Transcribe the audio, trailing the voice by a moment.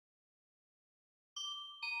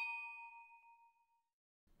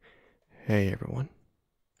Hey everyone,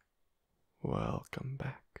 welcome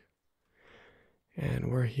back.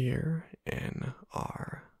 And we're here in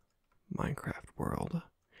our Minecraft world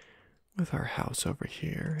with our house over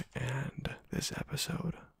here, and this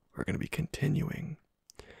episode we're going to be continuing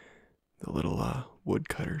the little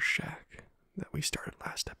woodcutter shack that we started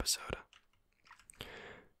last episode.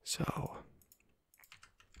 So,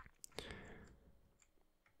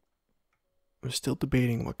 I'm still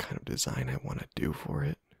debating what kind of design I want to do for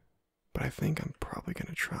it, but I think I'm probably going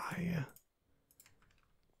to try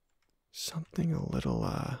something a little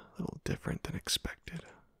different than expected.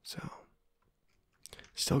 So,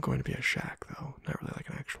 still going to be a shack though, not really like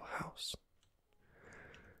an actual house.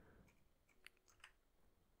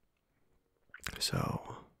 So,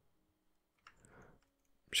 I'm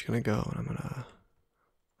just gonna go and I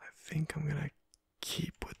think I'm gonna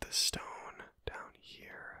keep with the stone down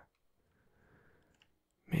here.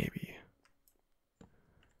 Maybe.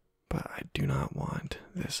 But I do not want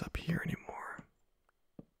this up here anymore.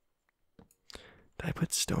 Did I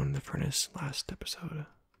put stone in the furnace last episode?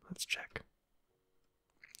 Let's check.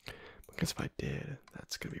 Because if I did,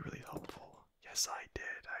 that's gonna be really helpful. Yes, I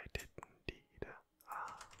did. I did indeed.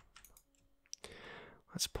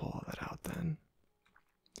 Let's pull all that out then.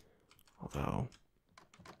 Although,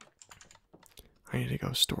 I need to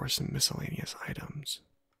go store some miscellaneous items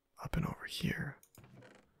up and over here.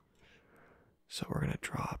 So we're gonna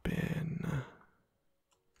drop in.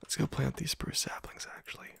 Let's go plant these spruce saplings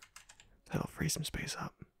actually. That'll free some space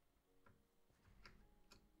up.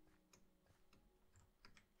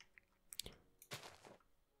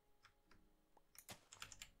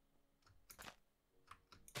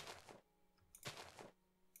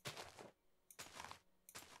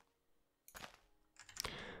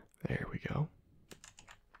 There we go.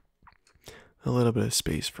 A little bit of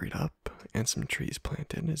space freed up and some trees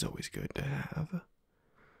planted is always good to have.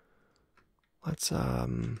 Let's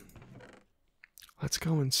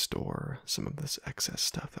go and store some of this excess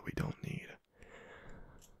stuff that we don't need.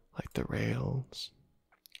 Like the rails.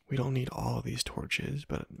 We don't need all of these torches,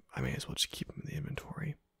 but I may as well just keep them in the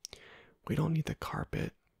inventory. We don't need the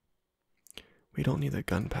carpet. We don't need the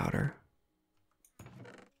gunpowder.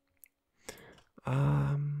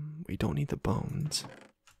 We don't need the bones.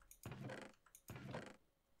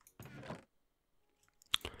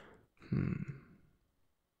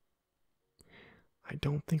 I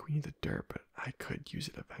don't think we need the dirt, but I could use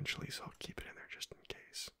it eventually, so I'll keep it in there just in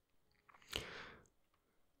case.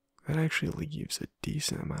 That actually leaves a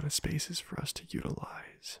decent amount of spaces for us to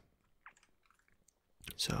utilize.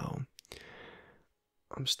 So,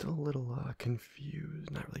 I'm still a little confused.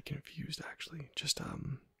 Not really confused, actually. Just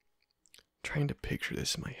trying to picture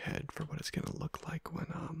this in my head for what it's gonna look like when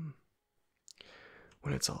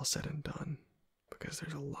it's all said and done. Because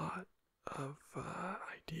there's a lot of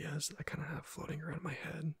ideas that I kind of have floating around my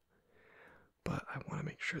head, but I want to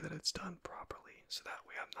make sure that it's done properly so that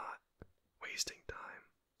way I'm not wasting time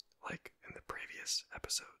like in the previous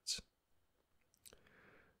episodes.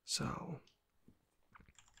 So,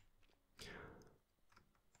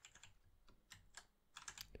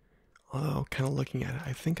 although kind of looking at it,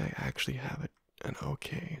 I think I actually have an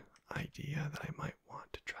okay idea that I might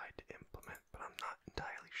want to try to implement, but I'm not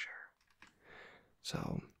entirely sure.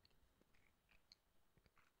 So,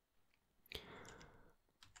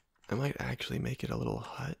 I might actually make it a little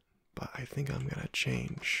hut, but I think I'm gonna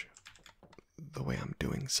change the way I'm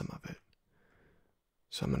doing some of it.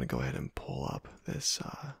 So I'm gonna go ahead and pull up this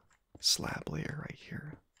slab layer right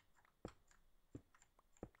here.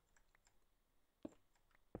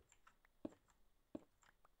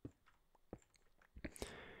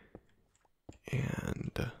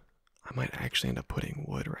 And I might actually end up putting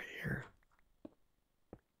wood right here.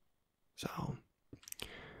 So,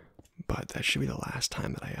 but that should be the last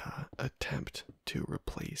time that I attempt to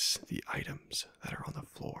replace the items that are on the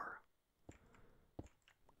floor.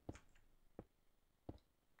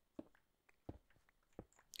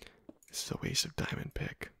 This is a waste of diamond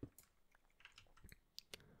pick.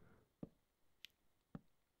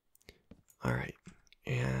 Alright,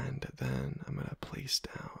 and then I'm gonna place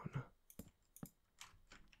down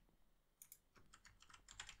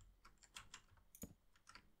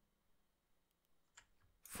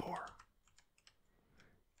four.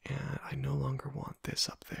 And I no longer want this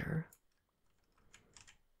up there.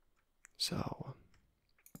 So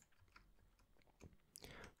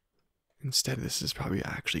instead, this is probably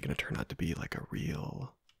actually going to turn out to be like a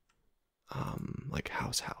real like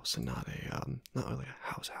house and not really a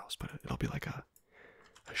house, but it'll be like a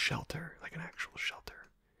shelter, like an actual shelter.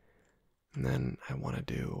 And then I want to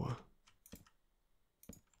do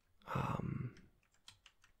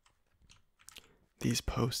these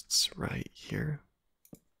posts right here.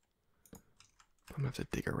 I'm gonna have to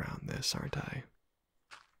dig around this, aren't I?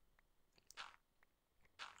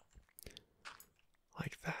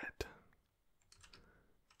 Like that.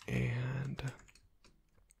 And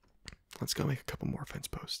let's go make a couple more fence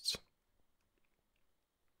posts.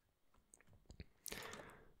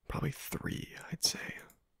 Probably 3, I'd say.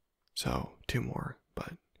 So 2 more,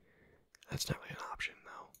 but that's not really an option though.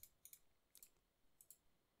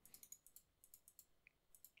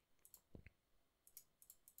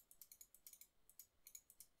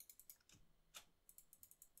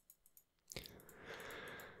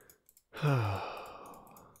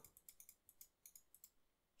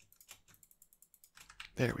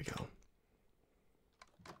 There we go.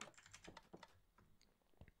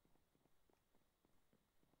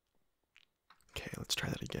 Okay, let's try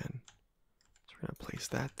that again. So we're going to place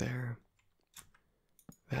that there,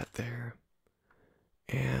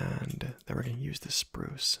 and then we're going to use the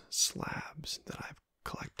spruce slabs that I've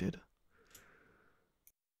collected.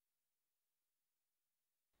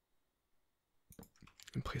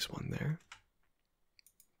 And place one there.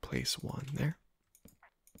 Place one there.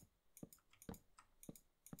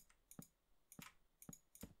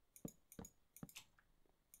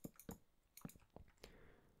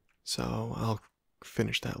 So I'll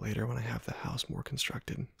finish that later when I have the house more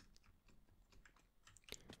constructed.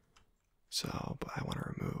 So, but I want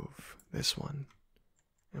to remove this one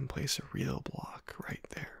and place a real block right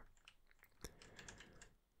there.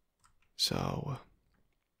 So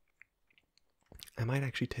I might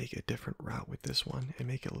actually take a different route with this one and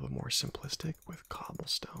make it a little bit more simplistic with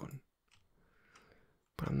cobblestone.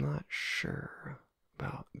 But I'm not sure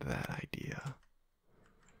about that idea.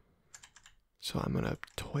 So I'm going to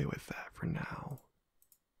toy with that for now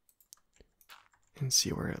and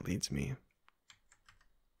see where it leads me.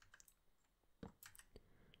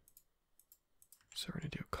 So we're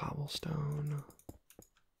going to do cobblestone.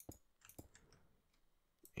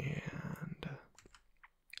 And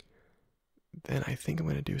then I think I'm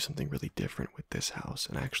going to do something really different with this house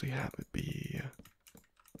and actually have it be...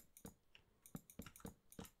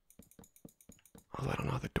 Although I don't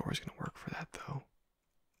know how the door is going to work for that though.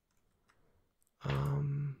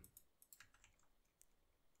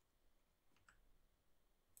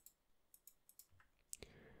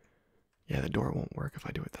 Yeah, the door won't work if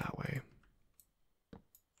I do it that way.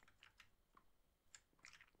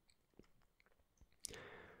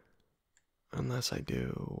 Unless I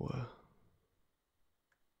do...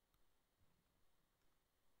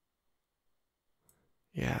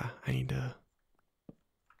 yeah, I need to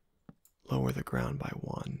lower the ground by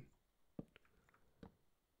 1.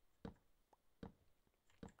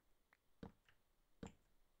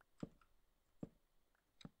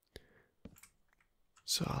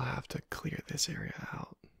 So I'll have to clear this area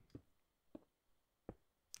out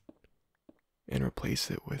and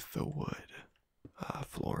replace it with the wood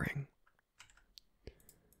flooring.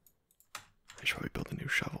 I should probably build a new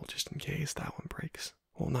shovel just in case that one breaks.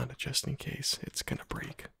 Well, not just in case, it's gonna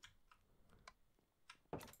break.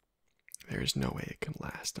 There's no way it can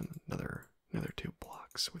last another 2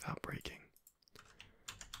 blocks without breaking.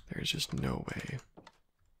 There's just no way.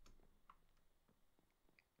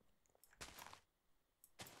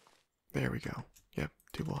 There we go. Yep,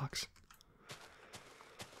 2 blocks.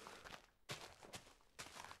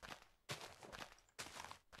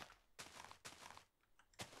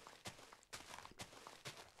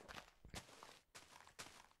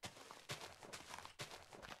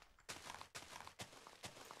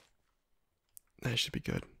 That should be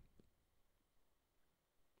good.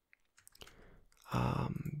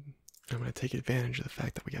 I'm going to take advantage of the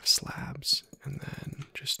fact that we have slabs and then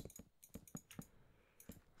just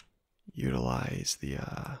utilize the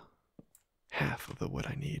half of the wood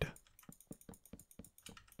I need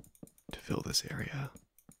to fill this area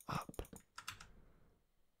up.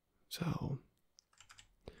 So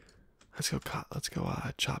let's go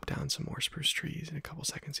chop down some more spruce trees in a couple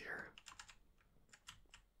seconds here.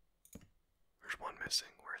 There's one missing.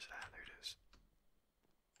 Where is it at? There it is.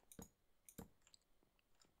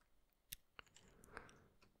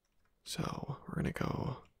 So we're gonna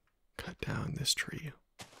go cut down this tree.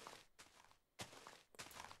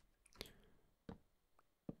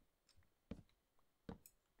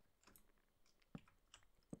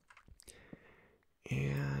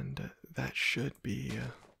 And that should be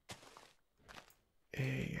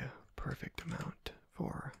a perfect amount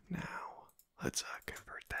for now. Let's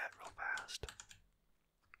convert that real fast.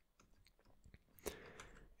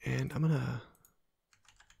 And I'm gonna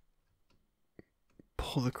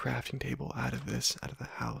pull the crafting table out of the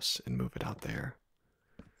house and move it out there.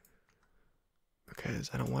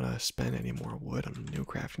 because I don't want to spend any more wood on a new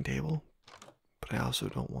crafting table, but I also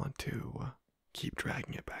don't want to keep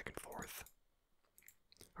dragging it back and forth,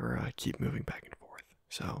 or keep moving back and forth.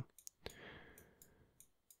 So,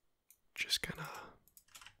 just gonna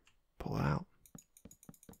pull it out.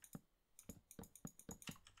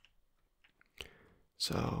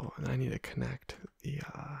 So, and then I need to connect the,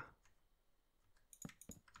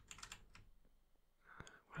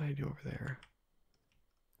 what did I do over there?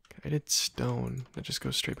 I did stone, that just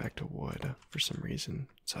goes straight back to wood for some reason.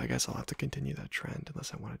 So I guess I'll have to continue that trend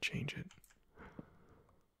unless I want to change it.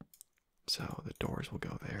 So the doors will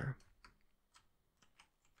go there.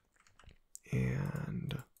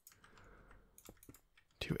 And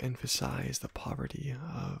to emphasize the poverty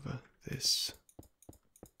of this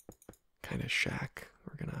kind of shack,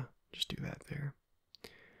 we're gonna just do that there.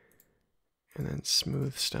 And then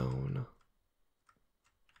smooth stone.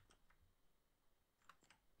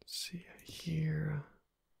 Let's see, here,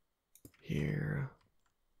 here,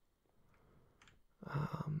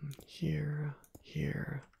 here,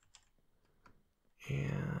 here,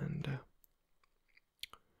 and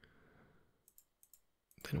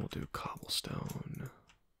then we'll do cobblestone.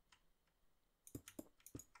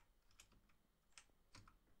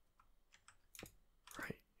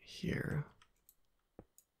 Right here,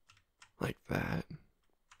 like that,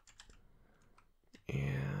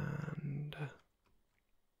 and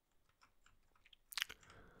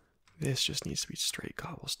this just needs to be straight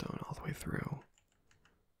cobblestone all the way through.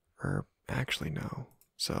 Or actually no.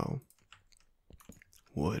 So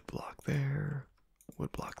wood block there,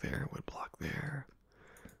 wood block there, wood block there,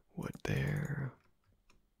 wood there.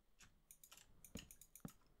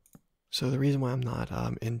 So the reason why I'm not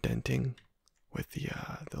indenting with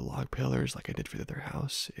the log pillars like I did for the other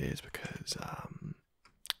house is because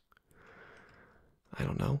I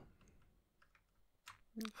don't know.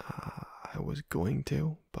 I was going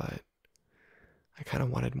to, but I kind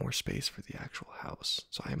of wanted more space for the actual house,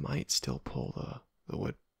 so I might still pull the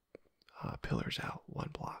wood pillars out one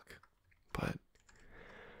block, but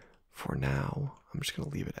for now, I'm just gonna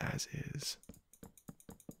leave it as is.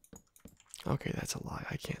 Okay, that's a lie.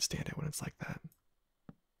 I can't stand it when it's like that.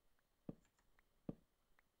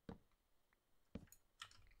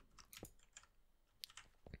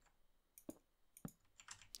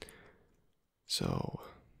 So,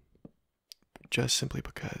 just simply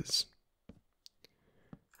because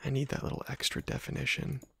I need that little extra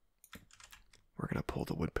definition, we're gonna pull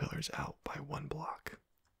the wood pillars out by one block.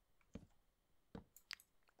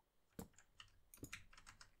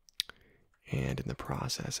 And in the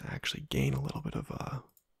process, I actually gain a little bit of a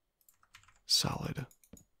solid,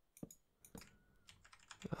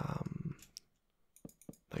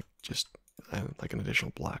 like just like an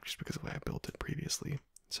additional block just because of the way I built it previously.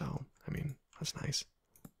 So, I mean, that's nice.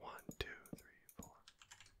 1, 2, 3, 4.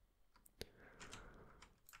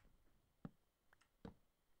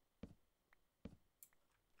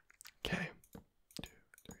 Okay. 2,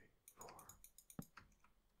 3, 4.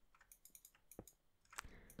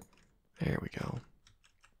 There we go.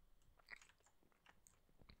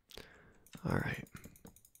 All right.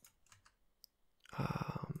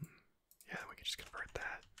 Yeah, we can just convert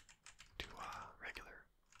that to regular.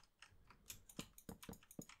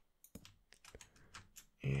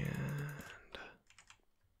 And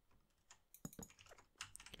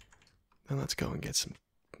then let's go and get some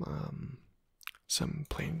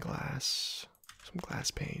plain glass, some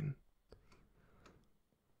glass pane,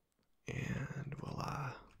 and we'll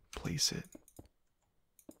place it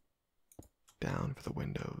down for the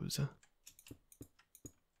windows.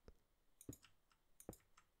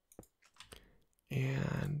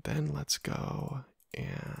 And then let's go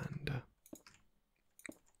and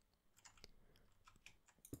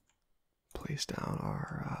place down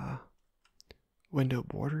our window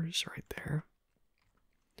borders right there.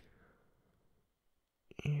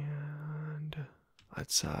 And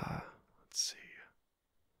let's see.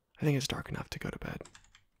 I think it's dark enough to go to bed.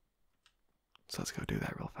 So let's go do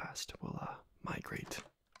that real fast. We'll migrate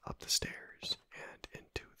up the stairs and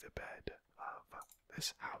into the bed of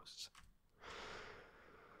this house.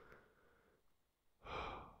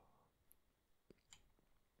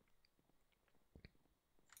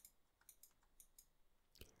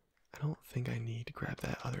 I don't think I need to grab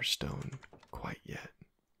that other stone quite yet,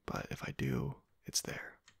 but if I do, it's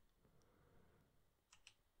there.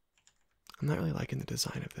 I'm not really liking the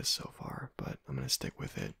design of this so far, but I'm gonna stick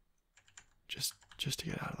with it just to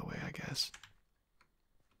get out of the way, I guess.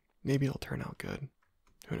 Maybe it'll turn out good.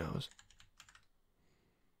 Who knows?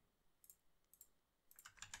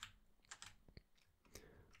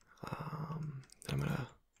 I'm gonna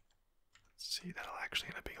see, that'll actually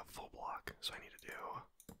end up being a full block, so I need to do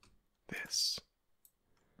this.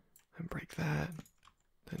 And break that.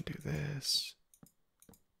 Then do this.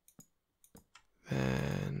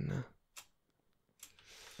 Then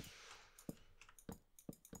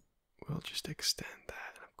we'll just extend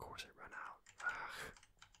that. And of course I run out. Ugh.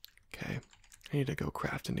 Okay. I need to go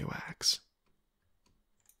craft a new axe.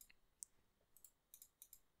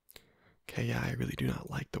 Okay, yeah, I really do not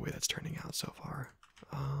like the way that's turning out so far.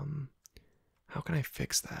 How can I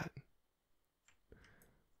fix that?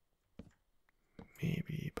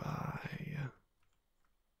 Maybe by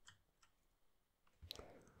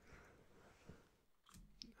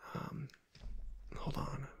hold on,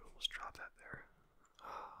 I almost dropped that there.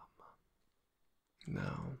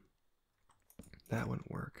 No, that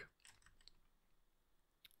wouldn't work.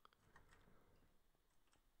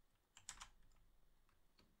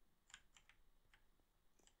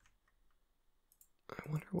 I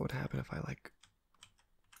wonder what would happen if I like.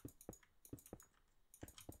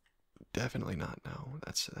 Definitely not no.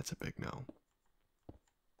 That's a big no.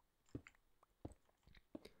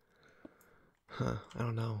 Huh, I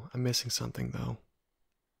don't know. I'm missing something though.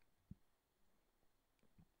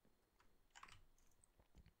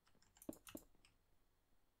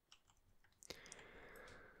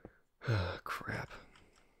 Crap.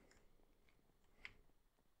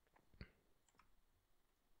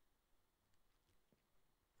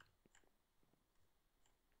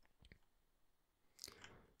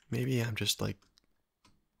 Maybe I'm just like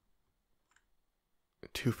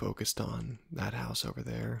too focused on that house over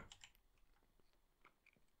there.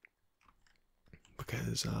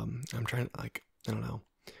 Because I'm trying to like, I don't know.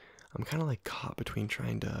 I'm kind of like caught between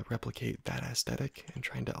trying to replicate that aesthetic and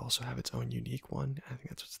trying to also have its own unique one. I think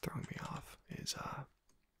that's what's throwing me off is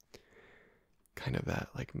kind of that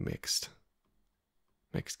like mixed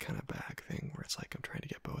kind of bag thing where it's like I'm trying to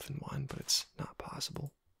get both in one, but it's not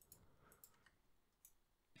possible.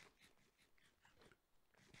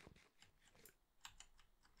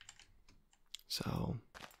 So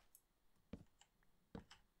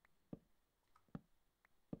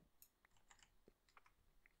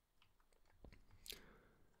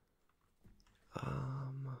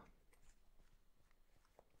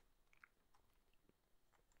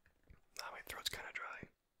my throat's kind of dry.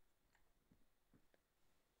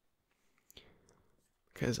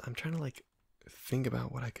 Because I'm trying to like think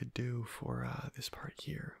about what I could do for this part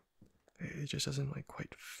here. It just doesn't like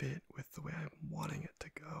quite fit with the way I'm wanting it to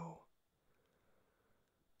go.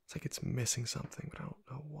 It's like it's missing something, but I don't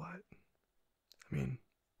know what. I mean,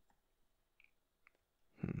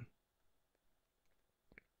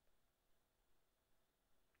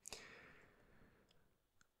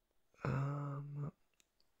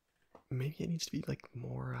 maybe it needs to be like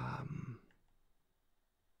more I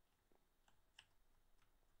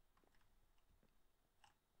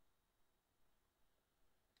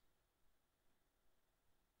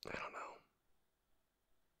don't know.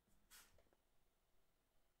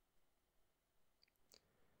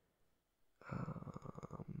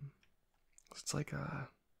 It's like a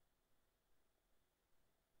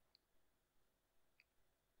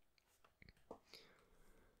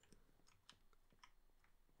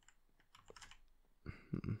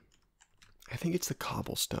I think it's the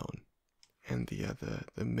cobblestone and the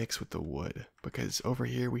mix with the wood, because over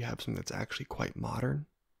here we have something that's actually quite modern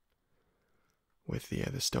with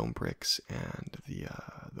the stone bricks and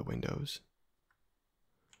the windows.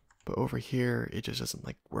 But over here it just doesn't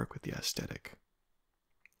like work with the aesthetic.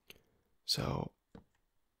 So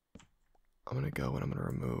I'm gonna go and I'm gonna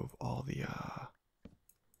remove all the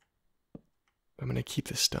I'm gonna keep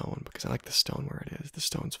the stone because I like the stone where it is. The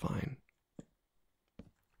stone's fine.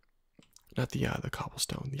 Not the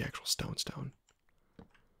cobblestone, the actual stone.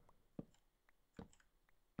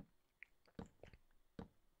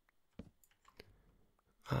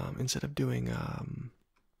 Instead of doing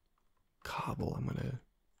cobble, I'm gonna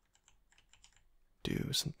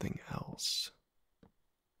do something else.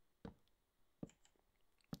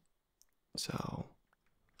 So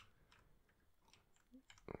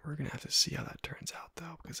we're gonna have to see how that turns out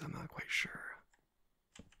though, because I'm not quite sure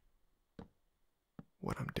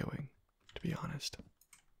what I'm doing, to be honest.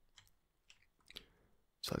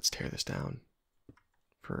 So let's tear this down.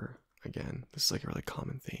 For again, this is like a really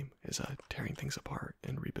common theme, is tearing things apart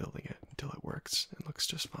and rebuilding it until it works and looks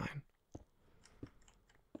just fine.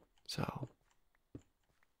 So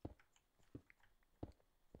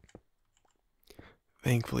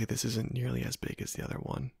thankfully this isn't nearly as big as the other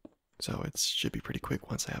one, so it should be pretty quick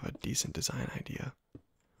once I have a decent design idea.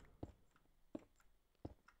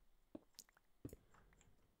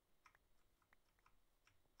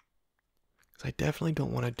 I definitely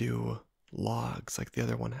don't want to do logs like the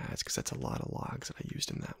other one has, because that's a lot of logs that I used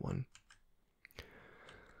in that one.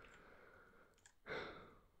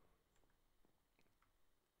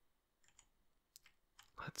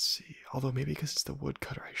 Let's see. Although maybe because it's the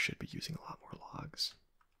woodcutter, I should be using a lot more logs.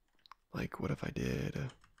 Like, what if I did?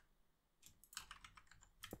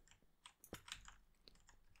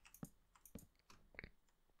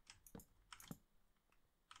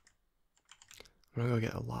 I'm gonna go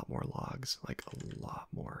get a lot more logs, like a lot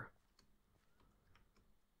more.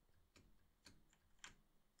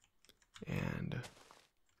 And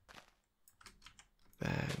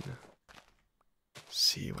then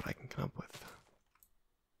see what I can come up with.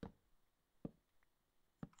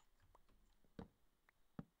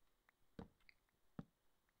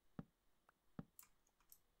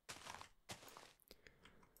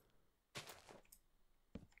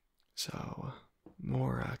 So,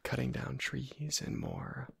 more cutting down trees and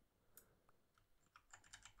more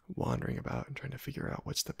wandering about and trying to figure out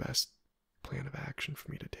what's the best plan of action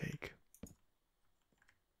for me to take.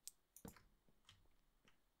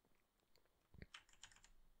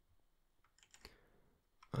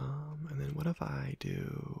 And then what if I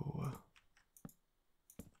do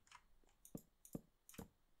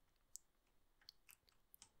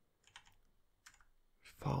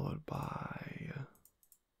followed by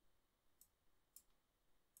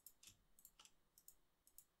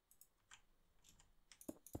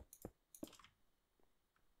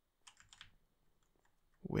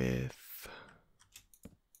with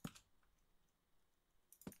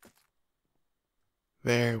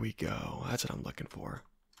there we go. That's what I'm looking for.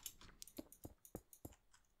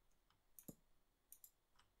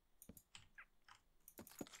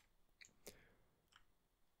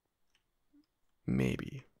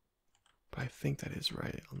 Maybe. But I think that is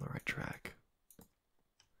right on the right track.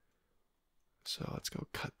 So let's go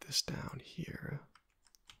cut this down here.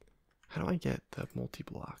 How do I get the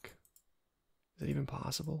multi-block? Is that even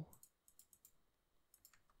possible?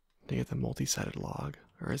 To get the multi-sided log?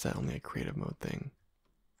 Or is that only a creative mode thing?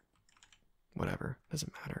 Whatever,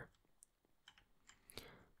 doesn't matter.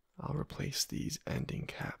 I'll replace these ending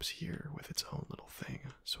caps here with its own little thing.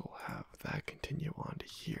 So we'll have that continue on to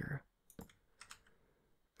here.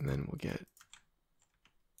 And then we'll get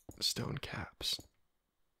stone caps.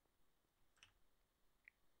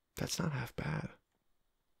 That's not half bad.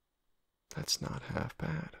 That's not half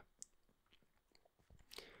bad.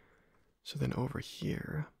 So then over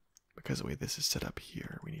here, because the way this is set up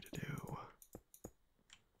here, we need to do.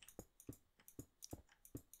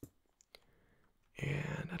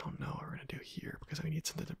 And I don't know what we're going to do here because we need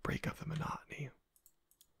something to break up the monotony.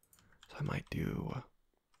 So I might do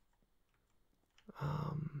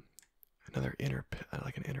another inner,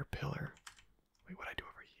 like an inner pillar. Wait, what I do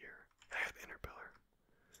over here? I had the inner pillar.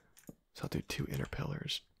 So I'll do 2 inner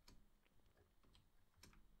pillars.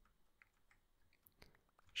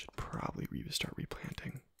 Should probably start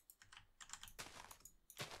replanting.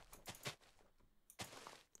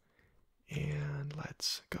 And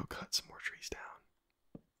let's go cut some more trees down.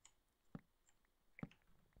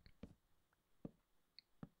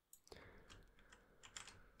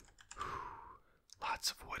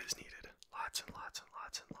 Lots of wood is needed. Lots and lots and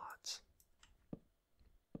lots and lots.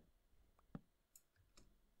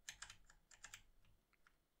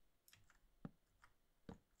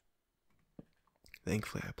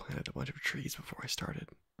 Thankfully, I planted a bunch of trees before I started.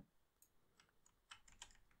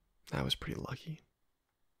 That was pretty lucky.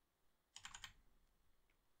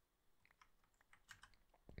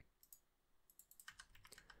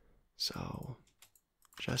 So,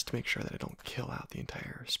 just to make sure that I don't kill out the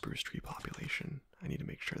entire spruce tree population, I need to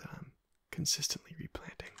make sure that I'm consistently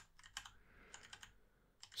replanting.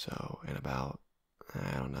 So, in about,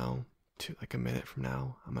 I don't know, like a minute from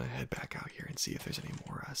now, I'm going to head back out here and see if there's any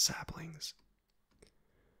more saplings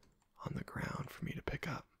on the ground for me to pick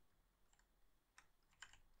up.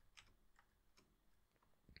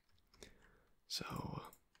 So,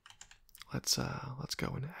 let's go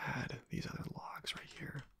and add these other logs right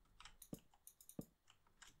here.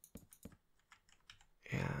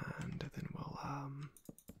 And then we'll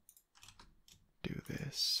do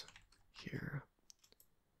this here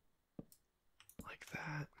like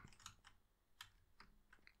that.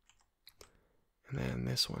 And then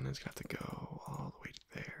this one is got to go all the way to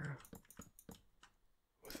there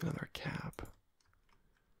with another cap.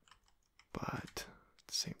 But at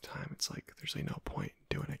the same time, it's like there's really no point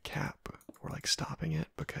doing a cap or like stopping it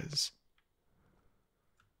because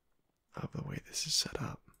of the way this is set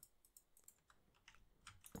up.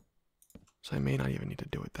 So I may not even need to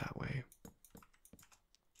do it that way.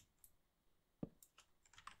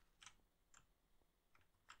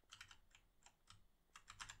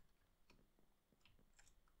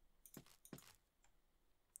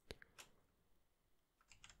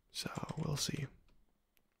 So we'll see.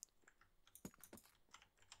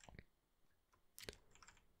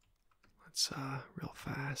 let's real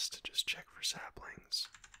fast just check for saplings.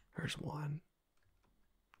 There's one.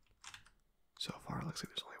 So far, it looks like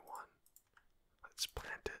there's only one. Let's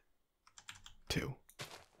plant it. Two.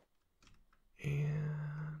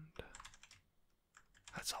 And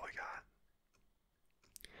that's all we got.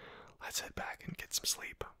 Let's head back and get some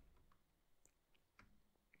sleep.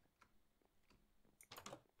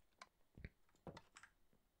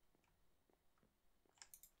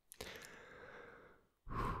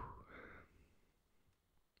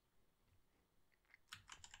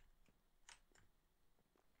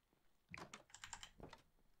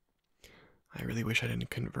 I really wish I didn't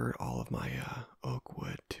convert all of my oak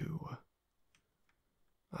wood to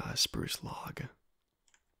spruce log,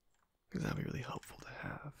 because that would be really helpful to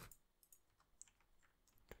have.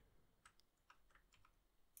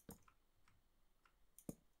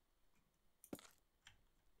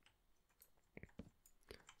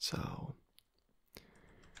 So,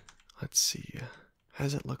 let's see. How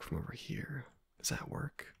does it look from over here? Does that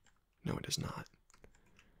work? No, it does not.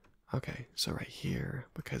 Okay, so right here,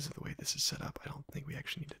 because of the way this is set up, I don't think we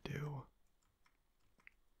actually need to do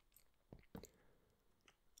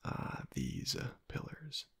these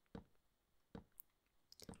pillars.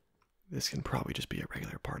 This can probably just be a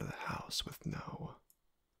regular part of the house with no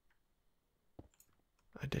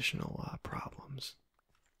additional problems.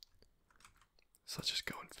 So let's just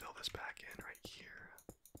go and fill this back in right here.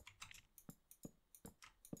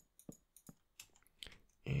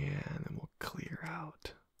 And then we'll clear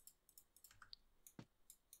out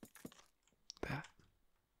that.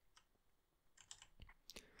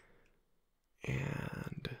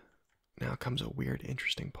 And now comes a weird,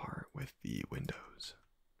 interesting part with the windows.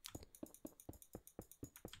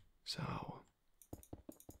 So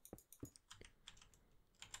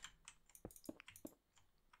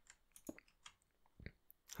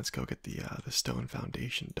let's go get the stone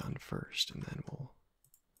foundation done first, and then we'll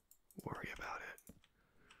worry about it.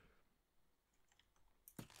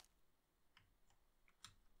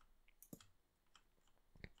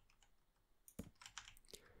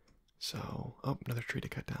 So, oh, another tree to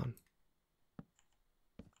cut down.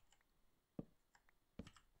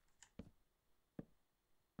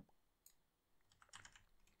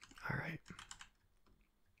 All right.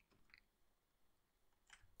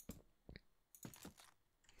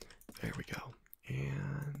 There we go.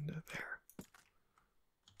 And there.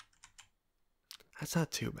 That's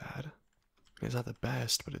not too bad. It's not the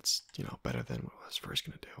best, but it's, better than what I was first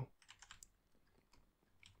going to do.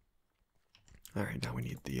 All right, now we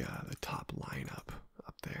need the top lineup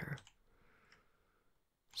up there.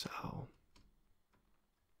 So, oh,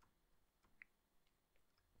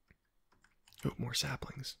 more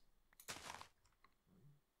saplings.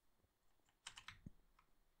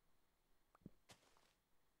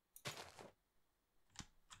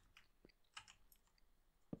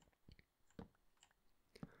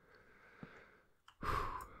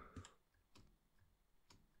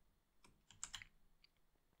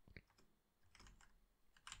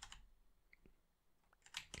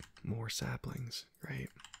 More saplings, right?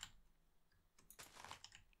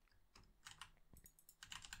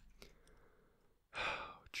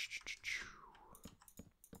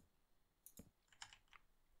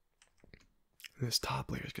 This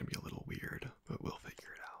top layer is going to be a little weird, but we'll figure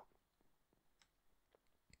it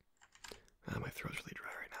out. My throat's really dry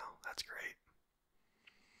right now. That's great.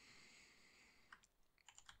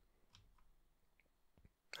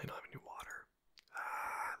 I don't have any water.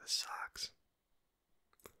 This sucks.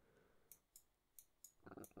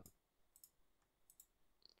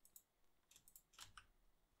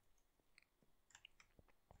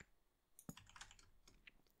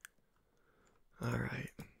 All right.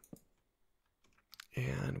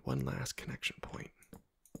 And one last connection point.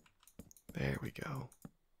 There we go.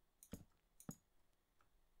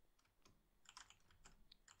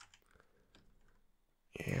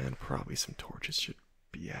 And probably some torches should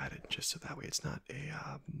be added just so that way it's not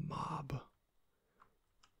a mob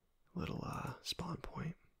little spawn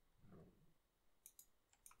point.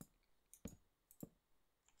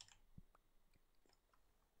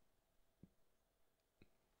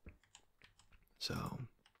 So,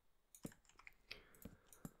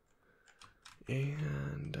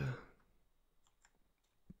 and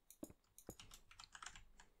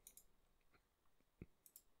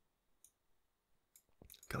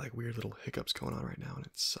got like weird little hiccups going on right now, and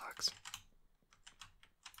it sucks.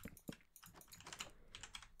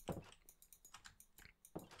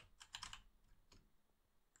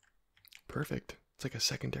 Perfect. It's like a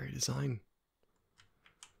secondary design,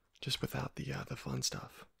 just without the fun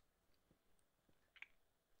stuff.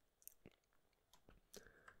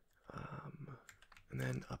 And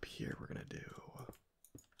then up here, we're going to do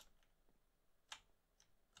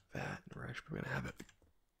that. We're actually going to have it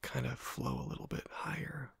kind of flow a little bit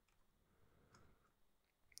higher.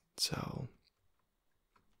 So,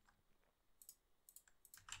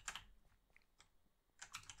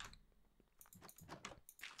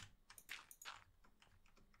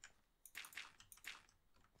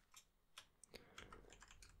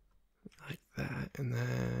 like that. And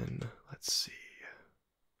then, let's see.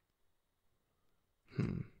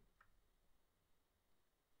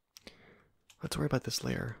 Let's worry about this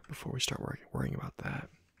layer before we start worrying about that.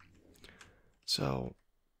 So,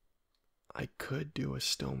 I could do a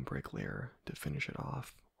stone brick layer to finish it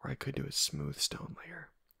off, or I could do a smooth stone layer.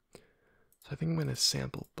 So I think I'm going to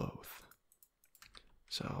sample both.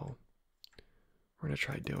 So we're going to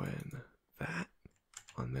try doing that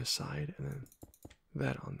on this side and then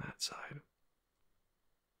that on that side.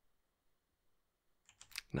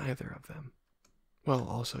 Neither of them. Well,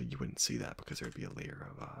 also you wouldn't see that because there'd be a layer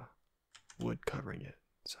of wood covering it.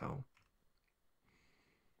 So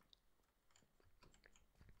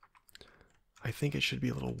I think it should be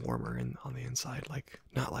a little warmer on the inside, like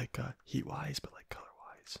not like heat-wise, but like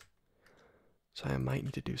color-wise. So I might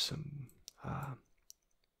need to do some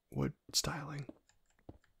wood styling.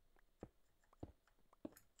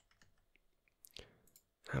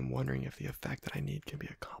 I'm wondering if the effect that I need can be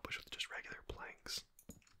accomplished with just regular planks.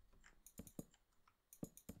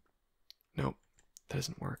 Nope, that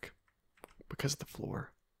doesn't work because of the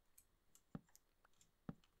floor.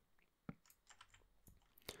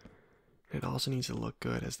 It also needs to look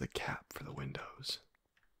good as the cap for the windows.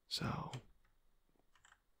 So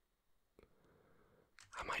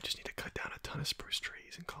I might just need to cut down a ton of spruce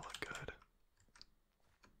trees and call it good.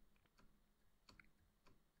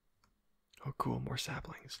 Oh cool, more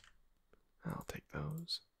saplings. I'll take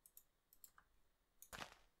those.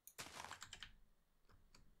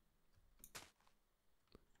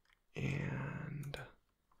 And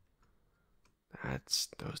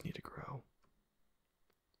those need to grow.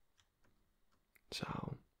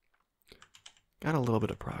 So got a little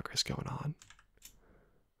bit of progress going on.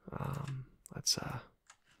 Let's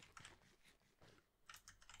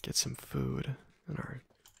get some food in our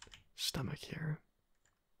stomach here.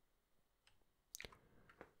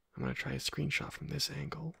 I'm going to try a screenshot from this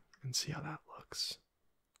angle and see how that looks.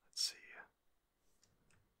 Let's see.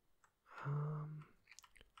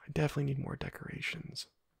 I definitely need more decorations.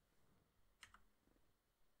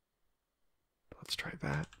 Let's try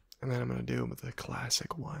that. And then I'm going to do the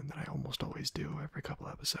classic one that I almost always do every couple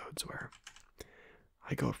episodes where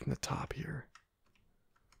I go from the top here.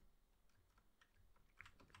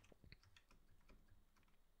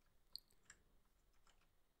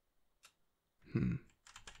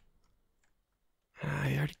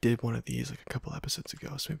 I already did one of these like a couple episodes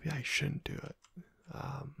ago, so maybe I shouldn't do it.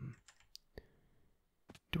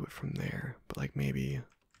 Do it from there, but like maybe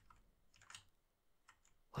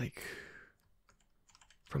like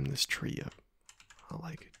from this tree up, I'll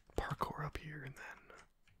like parkour up here and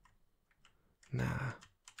then nah.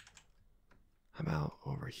 How about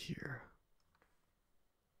over here?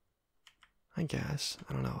 I guess.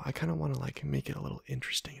 I don't know. I kind of want to like make it a little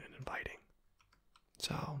interesting and inviting.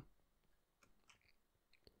 So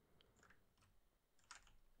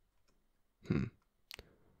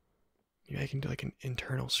maybe I can do like an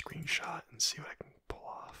internal screenshot and see what I can pull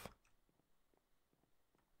off.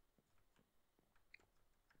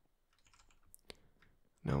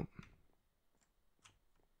 Nope.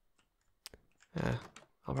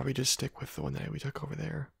 I'll probably just stick with the one that we took over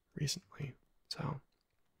there recently. So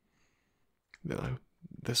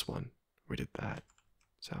this one, we did that.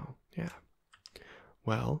 So yeah.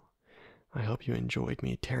 Well, I hope you enjoyed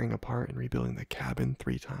me tearing apart and rebuilding the cabin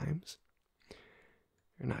 3 times.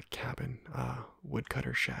 Or not cabin,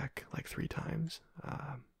 woodcutter shack like 3 times.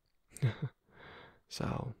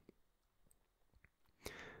 So,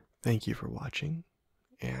 thank you for watching,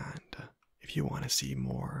 and if you want to see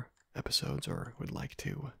more episodes or would like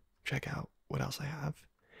to check out what else I have,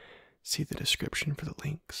 see the description for the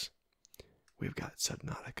links. We've got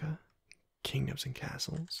Subnautica, Kingdoms and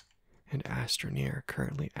Castles, and Astroneer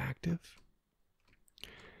currently active.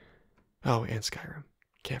 Oh, and Skyrim.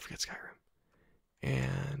 Can't forget Skyrim.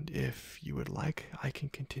 And if you would like, I can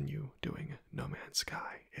continue doing No Man's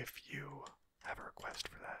Sky if you have a request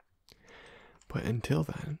for that. But until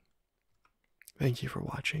then, thank you for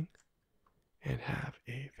watching, and have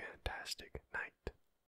a fantastic night.